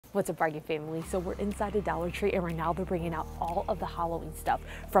What's up, Bargain family? So we're inside a Dollar Tree, and right now they're bringing out all of the Halloween stuff,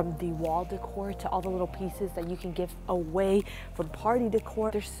 from the wall decor to all the little pieces that you can give away from party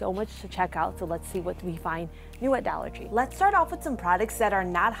decor. There's so much to check out, so let's see what we find new at Dollar Tree. Let's start off with some products that are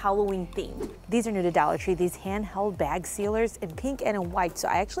not Halloween themed. These are new to Dollar Tree, these handheld bag sealers in pink and in white. So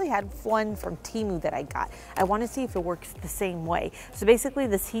I actually had one from Temu that I got. I want to see if it works the same way. So basically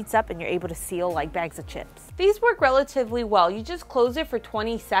this heats up and you're able to seal like bags of chips. These work relatively well. You just close it for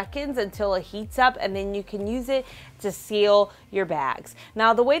 20 seconds until it heats up, and then you can use it to seal your bags.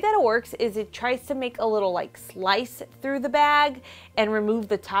 Now the way that it works is it tries to make a little like slice through the bag and remove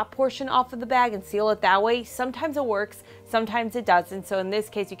the top portion off of the bag and seal it that way. Sometimes it works, sometimes it doesn't. So in this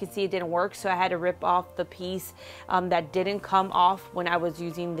case, you can see it didn't work, so I had to rip off the piece that didn't come off when I was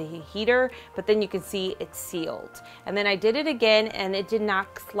using the heater, but then you can see it's sealed. And then I did it again and it did not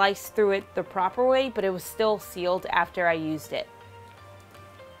slice through it the proper way, but it was still sealed after I used it.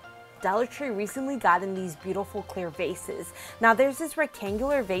 Dollar Tree recently got in these beautiful clear vases. Now there's this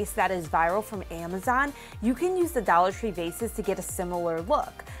rectangular vase that is viral from Amazon. You can use the Dollar Tree vases to get a similar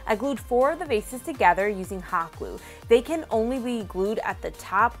look. I glued 4 of the vases together using hot glue. They can only be glued at the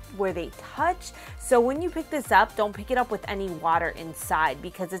top where they touch, so when you pick this up, don't pick it up with any water inside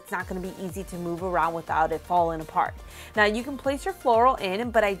because it's not going to be easy to move around without it falling apart. Now you can place your floral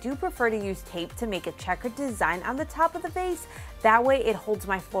in, but I do prefer to use tape to make a checkered design on the top of the vase. That way it holds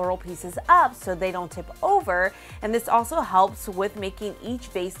my floral pieces up so they don't tip over, and this also helps with making each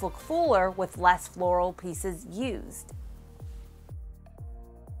vase look fuller with less floral pieces used.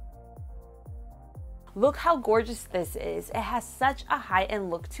 Look how gorgeous this is. It has such a high-end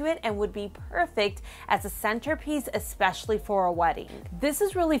look to it and would be perfect as a centerpiece, especially for a wedding. This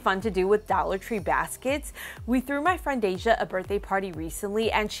is really fun to do with Dollar Tree baskets. We threw my friend Deja a birthday party recently,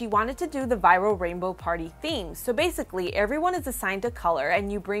 and she wanted to do the viral rainbow party theme. So basically, everyone is assigned a color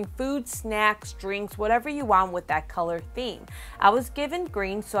and you bring food, snacks, drinks, whatever you want with that color theme. I was given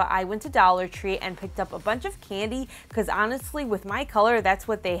green, so I went to Dollar Tree and picked up a bunch of candy because honestly, with my color, that's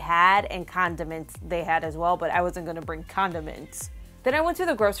what they had, and condiments they had as well, but I wasn't going to bring condiments. Then I went to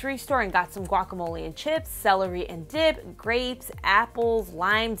the grocery store and got some guacamole and chips, celery and dip, grapes, apples,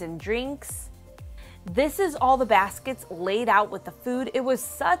 limes, and drinks. This is all the baskets laid out with the food. It was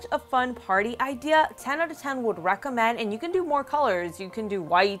such a fun party idea. 10 out of 10 would recommend, and you can do more colors. You can do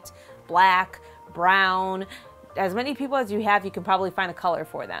white, black, brown. As many people as you have, you can probably find a color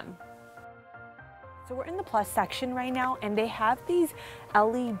for them. So we're in the plus section right now, and they have these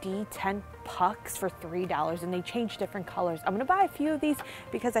LED tent pucks for $3, and they change different colors. I'm gonna buy a few of these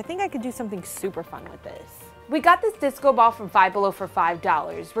because I think I could do something super fun with this. We got this disco ball from Five Below for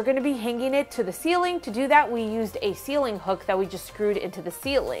 $5. We're gonna be hanging it to the ceiling. To do that, we used a ceiling hook that we just screwed into the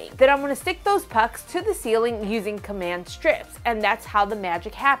ceiling. Then I'm gonna stick those pucks to the ceiling using command strips, and that's how the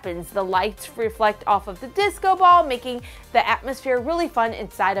magic happens. The lights reflect off of the disco ball, making the atmosphere really fun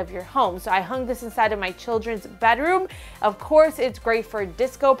inside of your home. So I hung this inside of my children's bedroom. Of course, it's great for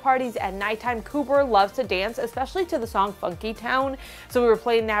disco parties at nighttime. Cooper loves to dance, especially to the song Funky Town. So we were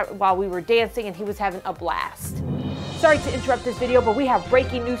playing that while we were dancing, and he was having a blast. Sorry to interrupt this video, but we have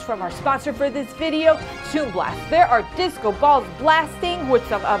breaking news from our sponsor for this video, Toon Blast. There are disco balls blasting with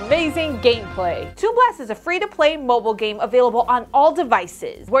some amazing gameplay. Toon Blast is a free-to-play mobile game available on all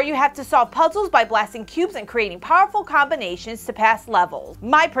devices, where you have to solve puzzles by blasting cubes and creating powerful combinations to pass levels.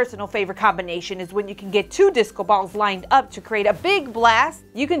 My personal favorite combination is when you can get 2 disco balls lined up to create a big blast.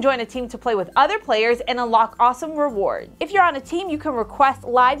 You can join a team to play with other players and unlock awesome rewards. If you're on a team, you can request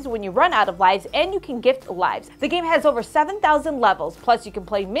lives when you run out of lives, and you can gift lives. The game has over 7,000 levels, plus you can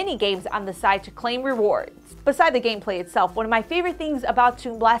play mini games on the side to claim rewards. Beside the gameplay itself, one of my favorite things about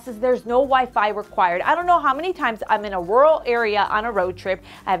Toon Blast is there's no Wi-Fi required. I don't know how many times I'm in a rural area on a road trip,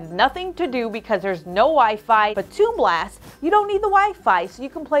 I have nothing to do because there's no Wi-Fi, but Toon Blast, you don't need the Wi-Fi, so you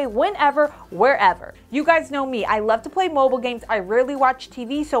can play whenever, wherever. You guys know me, I love to play mobile games, I rarely watch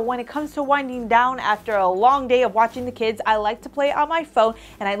TV, so when it comes to winding down after a long day of watching the kids, I like to play on my phone,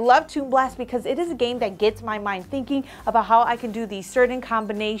 and I love Toon Blast because it is a game that gets my mind thinking about how I can do these certain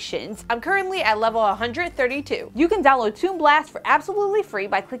combinations. I'm currently at level 132. You can download Toon Blast for absolutely free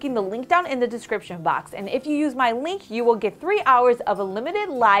by clicking the link down in the description box, and if you use my link, you will get 3 hours of unlimited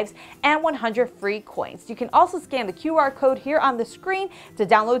lives and 100 free coins. You can also scan the QR code here on the screen to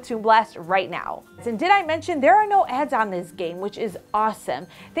download Toon Blast right now. And did I mention there are no ads on this game, which is awesome.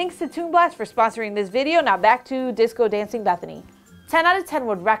 Thanks to Toon Blast for sponsoring this video. Now back to Disco Dancing Bethany. 10 out of 10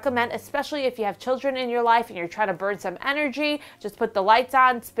 would recommend, especially if you have children in your life and you're trying to burn some energy. Just put the lights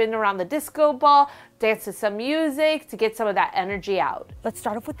on, spin around the disco ball, dance to some music to get some of that energy out. Let's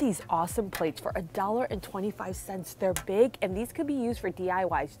start off with these awesome plates for $1.25. They're big, and these could be used for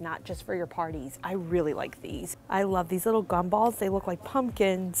DIYs, not just for your parties. I really like these. I love these little gumballs. They look like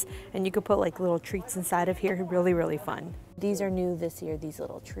pumpkins, and you could put like little treats inside of here. Really, really fun. These are new this year, these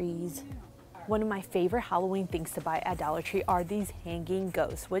little trees. One of my favorite Halloween things to buy at Dollar Tree are these hanging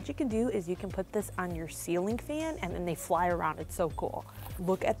ghosts. What you can do is you can put this on your ceiling fan and then they fly around. It's so cool.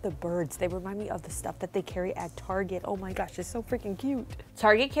 Look at the birds. They remind me of the stuff that they carry at Target. Oh my gosh, it's so freaking cute.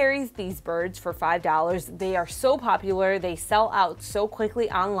 Target carries these birds for $5. They are so popular. They sell out so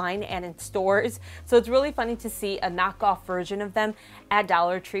quickly online and in stores. So it's really funny to see a knockoff version of them at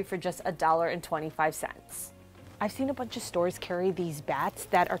Dollar Tree for just $1.25. I've seen a bunch of stores carry these bats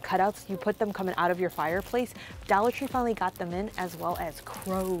that are cutouts. You put them coming out of your fireplace. Dollar Tree finally got them in, as well as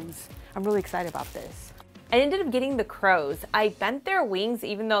crows. I'm really excited about this. I ended up getting the crows. I bent their wings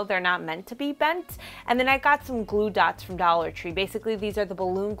even though they're not meant to be bent. And then I got some glue dots from Dollar Tree. Basically, these are the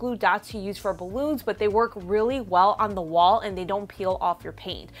balloon glue dots you use for balloons, but they work really well on the wall and they don't peel off your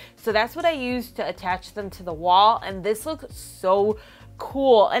paint. So that's what I used to attach them to the wall. And this looks so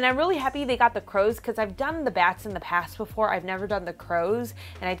cool, and I'm really happy they got the crows because I've done the bats in the past before. I've never done the crows,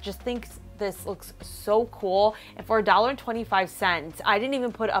 and I just think this looks so cool. And for $1.25, I didn't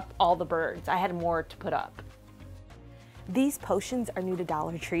even put up all the birds. I had more to put up. These potions are new to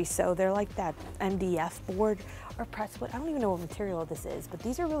Dollar Tree, so they're like that MDF board or press wood. I don't even know what material this is, but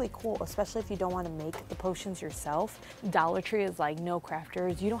these are really cool, especially if you don't want to make the potions yourself. Dollar Tree is like, no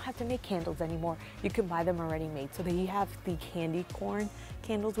crafters, you don't have to make candles anymore. You can buy them already made. So they have the candy corn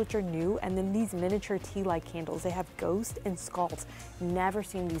candles, which are new, and then these miniature tea-light candles. They have ghosts and skulls. Never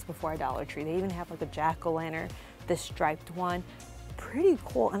seen these before at Dollar Tree. They even have like a jack-o'-lantern, this striped one. Pretty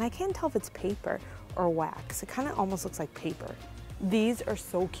cool, and I can't tell if it's paper or wax. It kind of almost looks like paper. These are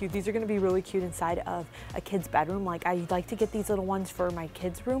so cute. These are going to be really cute inside of a kid's bedroom. Like, I like to get these little ones for my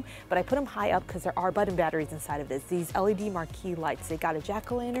kids' room, but I put them high up because there are button batteries inside of this. These LED marquee lights. They got a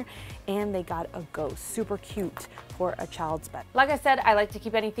jack-o'-lantern and they got a ghost. Super cute for a child's bed. Like I said, I like to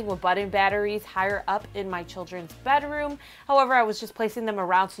keep anything with button batteries higher up in my children's bedroom. However, I was just placing them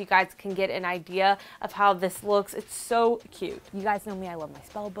around so you guys can get an idea of how this looks. It's so cute. You guys know me, I love my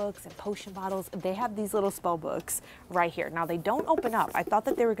spell books and potion bottles. They have these little spell books right here. Now, they don't open up. I thought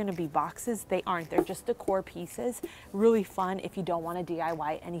that they were going to be boxes. They aren't. They're just decor pieces. Really fun if you don't want to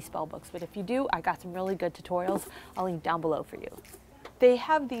DIY any spell books. But if you do, I got some really good tutorials. I'll link down below for you. They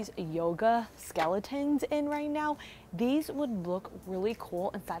have these yoga skeletons in right now. These would look really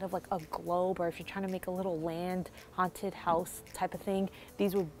cool inside of like a globe, or if you're trying to make a little land haunted house type of thing,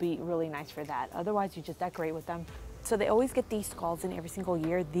 these would be really nice for that. Otherwise, you just decorate with them. So they always get these skulls in every single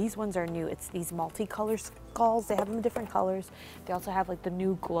year. These ones are new. It's these multicolored skulls. They have them in different colors. They also have like the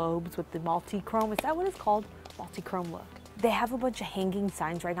new globes with the multi-chrome. Is that what it's called? Multi-chrome look. They have a bunch of hanging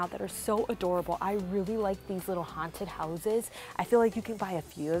signs right now that are so adorable. I really like these little haunted houses. I feel like you can buy a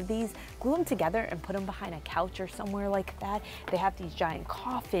few of these, glue them together and put them behind a couch or somewhere like that. They have these giant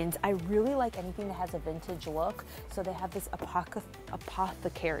coffins. I really like anything that has a vintage look. So they have this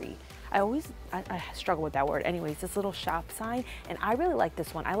apothecary. I struggle with that word. Anyways, this little shop sign, and I really like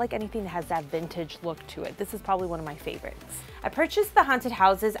this one. I like anything that has that vintage look to it. This is probably one of my favorites. I purchased the haunted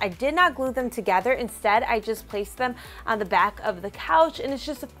houses. I did not glue them together. Instead, I just placed them on the back of the couch, and it's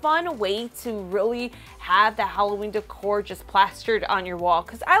just a fun way to really have the Halloween decor just plastered on your wall,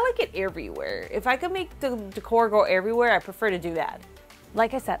 because I like it everywhere. If I could make the decor go everywhere, I prefer to do that.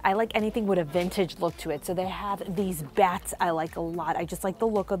 Like I said, I like anything with a vintage look to it. So they have these bats I like a lot. I just like the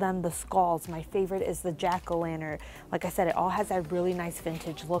look of them, the skulls. My favorite is the jack-o'-lantern. Like I said, it all has that really nice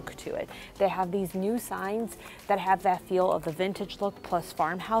vintage look to it. They have these new signs that have that feel of the vintage look plus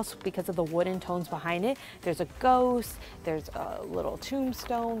farmhouse because of the wooden tones behind it. There's a ghost, there's a little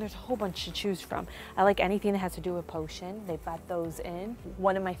tombstone, there's a whole bunch to choose from. I like anything that has to do with potion. They've got those in.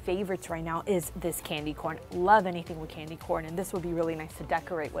 One of my favorites right now is this candy corn. Love anything with candy corn, and this would be really nice to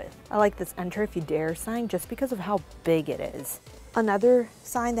decorate with. I like this enter if you dare sign just because of how big it is. Another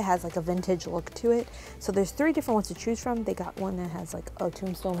sign that has like a vintage look to it. So there's 3 different ones to choose from. They got one that has like a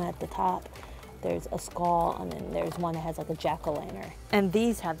tombstone at the top. There's a skull, and then there's one that has like a jack-o'-lantern. And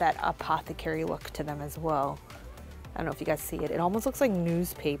these have that apothecary look to them as well. I don't know if you guys see it. It almost looks like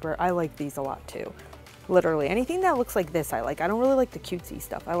newspaper. I like these a lot too. Literally anything that looks like this I like. I don't really like the cutesy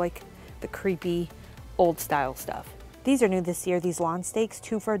stuff. I like the creepy old style stuff. These are new this year, these lawn stakes,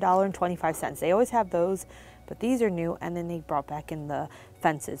 2 for $1.25. They always have those But these are new, and then they brought back in the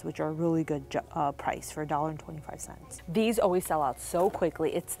fences, which are a really good price for $1.25. These always sell out so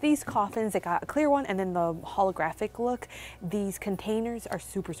quickly. It's these coffins. They got a clear one and then the holographic look. These containers are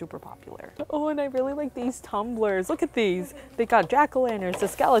super, super popular. Oh, and I really like these tumblers. Look at these. They got jack-o'-lanterns, the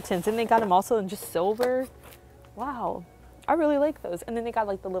skeletons, and they got them also in just silver. Wow. I really like those. And then they got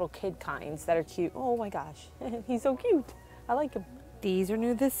like the little kid kinds that are cute. Oh my gosh, he's so cute. I like him. These are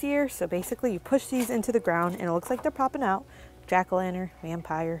new this year. So basically you push these into the ground and it looks like they're popping out. Jack-o'-lantern,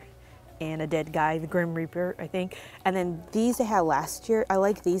 vampire, and a dead guy, the Grim Reaper, I think. And then these they had last year. I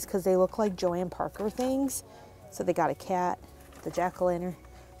like these because they look like Joanne Parker things. So they got a cat, the jack-o'-lantern,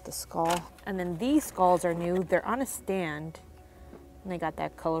 the skull. And then these skulls are new. They're on a stand. And they got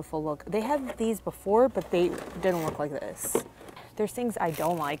that colorful look. They had these before, but they didn't look like this. There's things I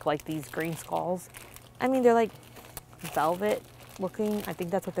don't like these green skulls. I mean, they're like velvet looking. I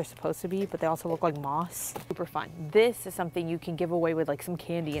think that's what they're supposed to be, but they also look like moss. Super fun. This is something you can give away with like some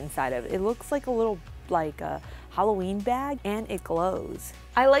candy inside of it. It looks like a little like a Halloween bag, and it glows.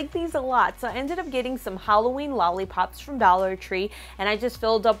 I like these a lot, so I ended up getting some Halloween lollipops from Dollar Tree, and I just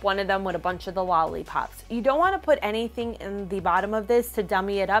filled up one of them with a bunch of the lollipops. You don't want to put anything in the bottom of this to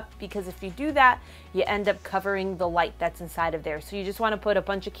dummy it up, because if you do that, you end up covering the light that's inside of there. So you just want to put a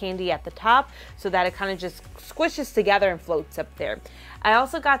bunch of candy at the top so that it kind of just squishes together and floats up there. I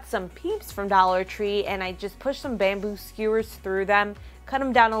also got some Peeps from Dollar Tree, and I just pushed some bamboo skewers through them, cut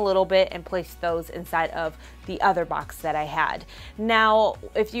them down a little bit, and place those inside of the other box that I had. Now,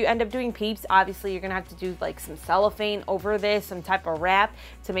 if you end up doing Peeps, obviously you're gonna have to do like some cellophane over this, some type of wrap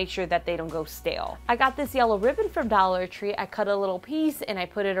to make sure that they don't go stale. I got this yellow ribbon from Dollar Tree. I cut a little piece and I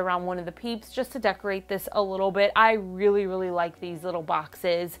put it around one of the Peeps just to decorate this a little bit. I really, really like these little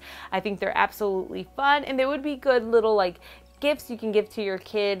boxes. I think they're absolutely fun, and they would be good little like gifts you can give to your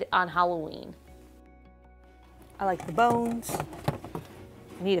kid on Halloween. I like the bones.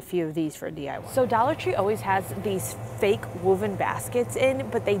 Need a few of these for a DIY. So Dollar Tree always has these fake woven baskets in,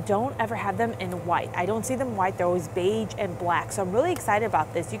 but they don't ever have them in white. I don't see them white, they're always beige and black. So I'm really excited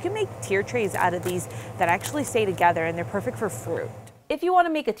about this. You can make tier trays out of these that actually stay together, and they're perfect for fruit. If you want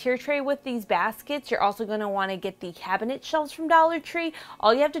to make a tier tray with these baskets, you're also going to want to get the cabinet shelves from Dollar Tree.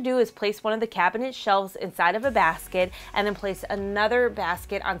 All you have to do is place one of the cabinet shelves inside of a basket, and then place another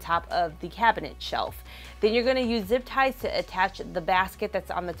basket on top of the cabinet shelf. Then you're going to use zip ties to attach the basket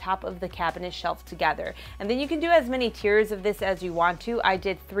that's on the top of the cabinet shelf together. And then you can do as many tiers of this as you want to. I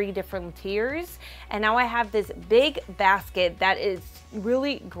did 3 different tiers, and now I have this big basket that is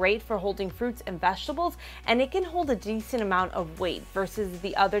really great for holding fruits and vegetables, and it can hold a decent amount of weight versus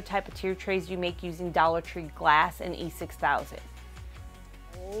the other type of tier trays you make using Dollar Tree glass and E6000.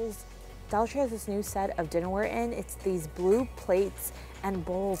 Dollar Tree has this new set of dinnerware in. It's these blue plates and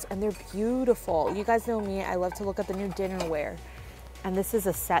bowls, and they're beautiful. You guys know me, I love to look at the new dinnerware. And this is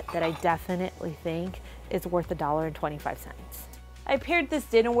a set that I definitely think is worth $1.25. I paired this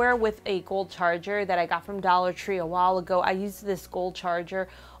dinnerware with a gold charger that I got from Dollar Tree a while ago. I use this gold charger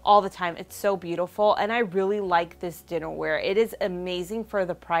all the time. It's so beautiful, and I really like this dinnerware. It is amazing for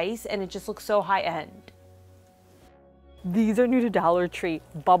the price, and it just looks so high end. These are new to Dollar Tree,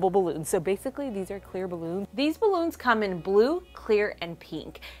 bubble balloons. So basically these are clear balloons. These balloons come in blue, clear, and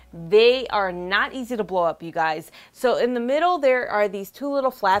pink. They are not easy to blow up, you guys. So in the middle there are these 2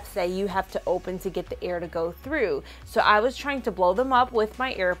 little flaps that you have to open to get the air to go through. So I was trying to blow them up with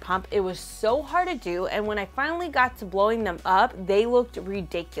my air pump. It was so hard to do, and when I finally got to blowing them up, they looked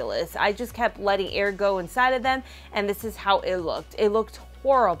ridiculous. I just kept letting air go inside of them, and this is how it looked. It looked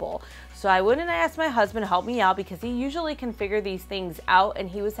horrible. So I went and I asked my husband to help me out, because he usually can figure these things out, and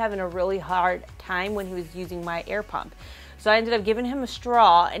he was having a really hard time when he was using my air pump. So I ended up giving him a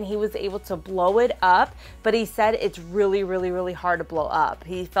straw, and he was able to blow it up, but he said it's really, really, really hard to blow up.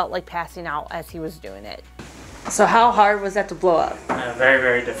 He felt like passing out as he was doing it. So how hard was that to blow up? Very,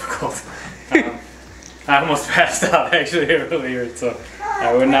 very difficult. I almost passed out actually earlier, so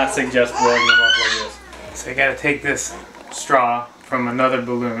I would not suggest blowing them up like this. So you gotta take this straw from another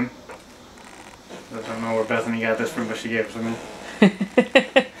balloon. I don't know where Bethany got this from, but she gave it to me.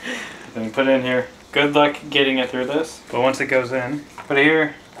 Then put it in here. Good luck getting it through this. But once it goes in, put it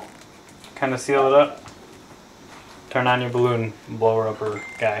here, kind of seal it up, turn on your balloon blower upper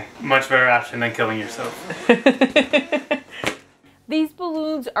guy. Much better option than killing yourself. These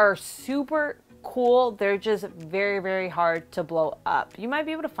balloons are super cool. They're just very, very hard to blow up. You might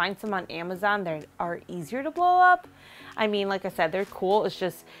be able to find some on Amazon that are easier to blow up. I mean, like I said, they're cool. It's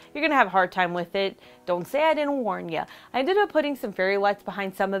just, you're gonna have a hard time with it. Don't say I didn't warn you. I ended up putting some fairy lights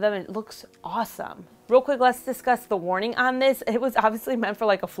behind some of them and it looks awesome. Real quick, let's discuss the warning on this. It was obviously meant for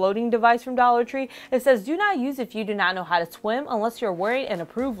like a floating device from Dollar Tree. It says, do not use if you do not know how to swim unless you're wearing an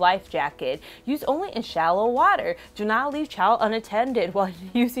approved life jacket. Use only in shallow water. Do not leave child unattended while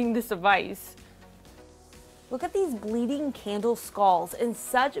using this device. Look at these bleeding candle skulls in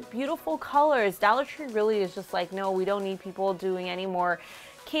such beautiful colors. Dollar Tree really is just like, no, we don't need people doing any more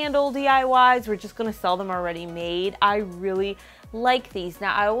candle DIYs. We're just gonna sell them already made. I really like these.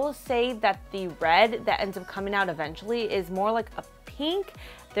 Now I will say that the red that ends up coming out eventually is more like a pink.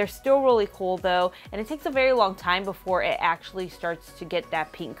 They're still really cool though, and it takes a very long time before it actually starts to get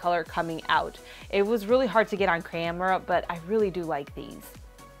that pink color coming out. It was really hard to get on camera, but I really do like these.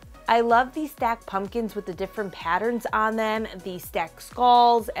 I love these stacked pumpkins with the different patterns on them, the stacked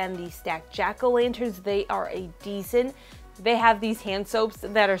skulls and the stacked jack-o'-lanterns. They are a decent. They have these hand soaps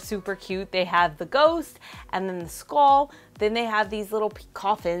that are super cute. They have the ghost and then the skull. Then they have these little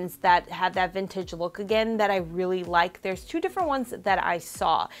coffins that have that vintage look again that I really like. There's two different ones that I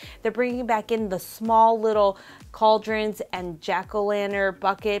saw. They're bringing back in the small little cauldrons and jack-o'-lantern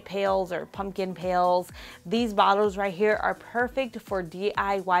bucket pails or pumpkin pails. These bottles right here are perfect for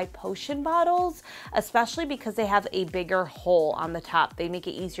DIY potion bottles, especially because they have a bigger hole on the top. They make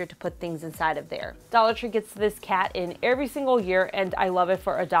it easier to put things inside of there. Dollar Tree gets this cat in every single year and I love it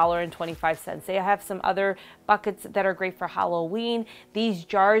for $1.25. They have some other buckets that are great for Halloween. These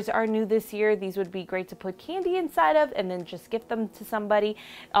jars are new this year. These would be great to put candy inside of and then just gift them to somebody.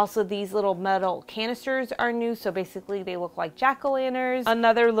 Also, these little metal canisters are new, so basically they look like jack-o'-lanterns.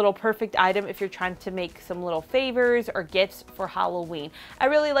 Another little perfect item if you're trying to make some little favors or gifts for Halloween. I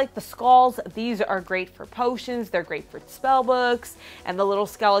really like the skulls. These are great for potions. They're great for spell books, and the little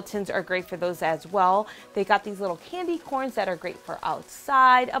skeletons are great for those as well. They got these little candy corns that are great for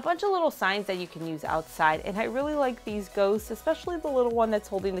outside, a bunch of little signs that you can use outside, and I really like these ghosts, especially the little one that's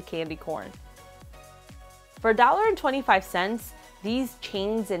holding the candy corn. For $1.25, these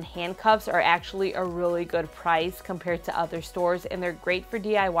chains and handcuffs are actually a really good price compared to other stores, and they're great for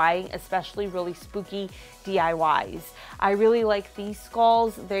DIYing, especially really spooky DIYs. I really like these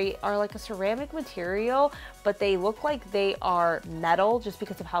skulls. They are like a ceramic material, but they look like they are metal just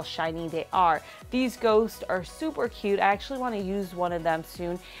because of how shiny they are. These ghosts are super cute. I actually want to use one of them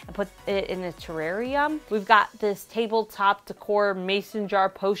soon and put it in a terrarium. We've got this tabletop decor mason jar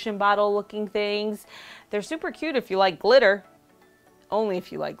potion bottle looking things. They're super cute if you like glitter. Only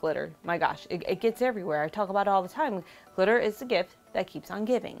if you like glitter. My gosh, it gets everywhere. I talk about it all the time. Glitter is the gift that keeps on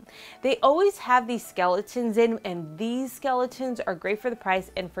giving. They always have these skeletons in, and these skeletons are great for the price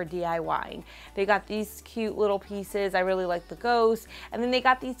and for DIYing. They got these cute little pieces. I really like the ghost. And then they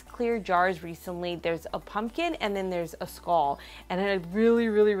got these clear jars recently. There's a pumpkin and then there's a skull. And I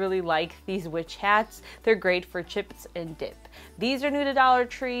really like these witch hats. They're great for chips and dip. These are new to Dollar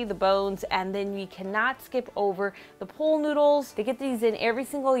Tree, the bones, and then we cannot skip over the pool noodles. They get these in every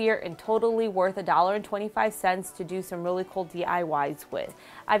single year and totally worth $1.25 to do some really cool DIYs with.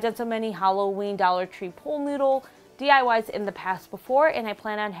 I've done so many Halloween Dollar Tree pool noodle DIYs in the past before, and I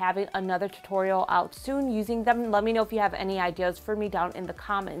plan on having another tutorial out soon using them. Let me know if you have any ideas for me down in the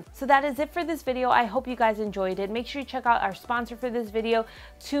comments. So that is it for this video. I hope you guys enjoyed it. Make sure you check out our sponsor for this video,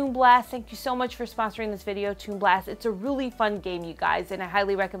 Toon Blast. Thank you so much for sponsoring this video, Toon Blast. It's a really fun game, you guys, and I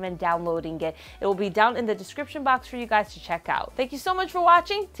highly recommend downloading it. It will be down in the description box for you guys to check out. Thank you so much for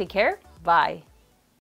watching. Take care. Bye.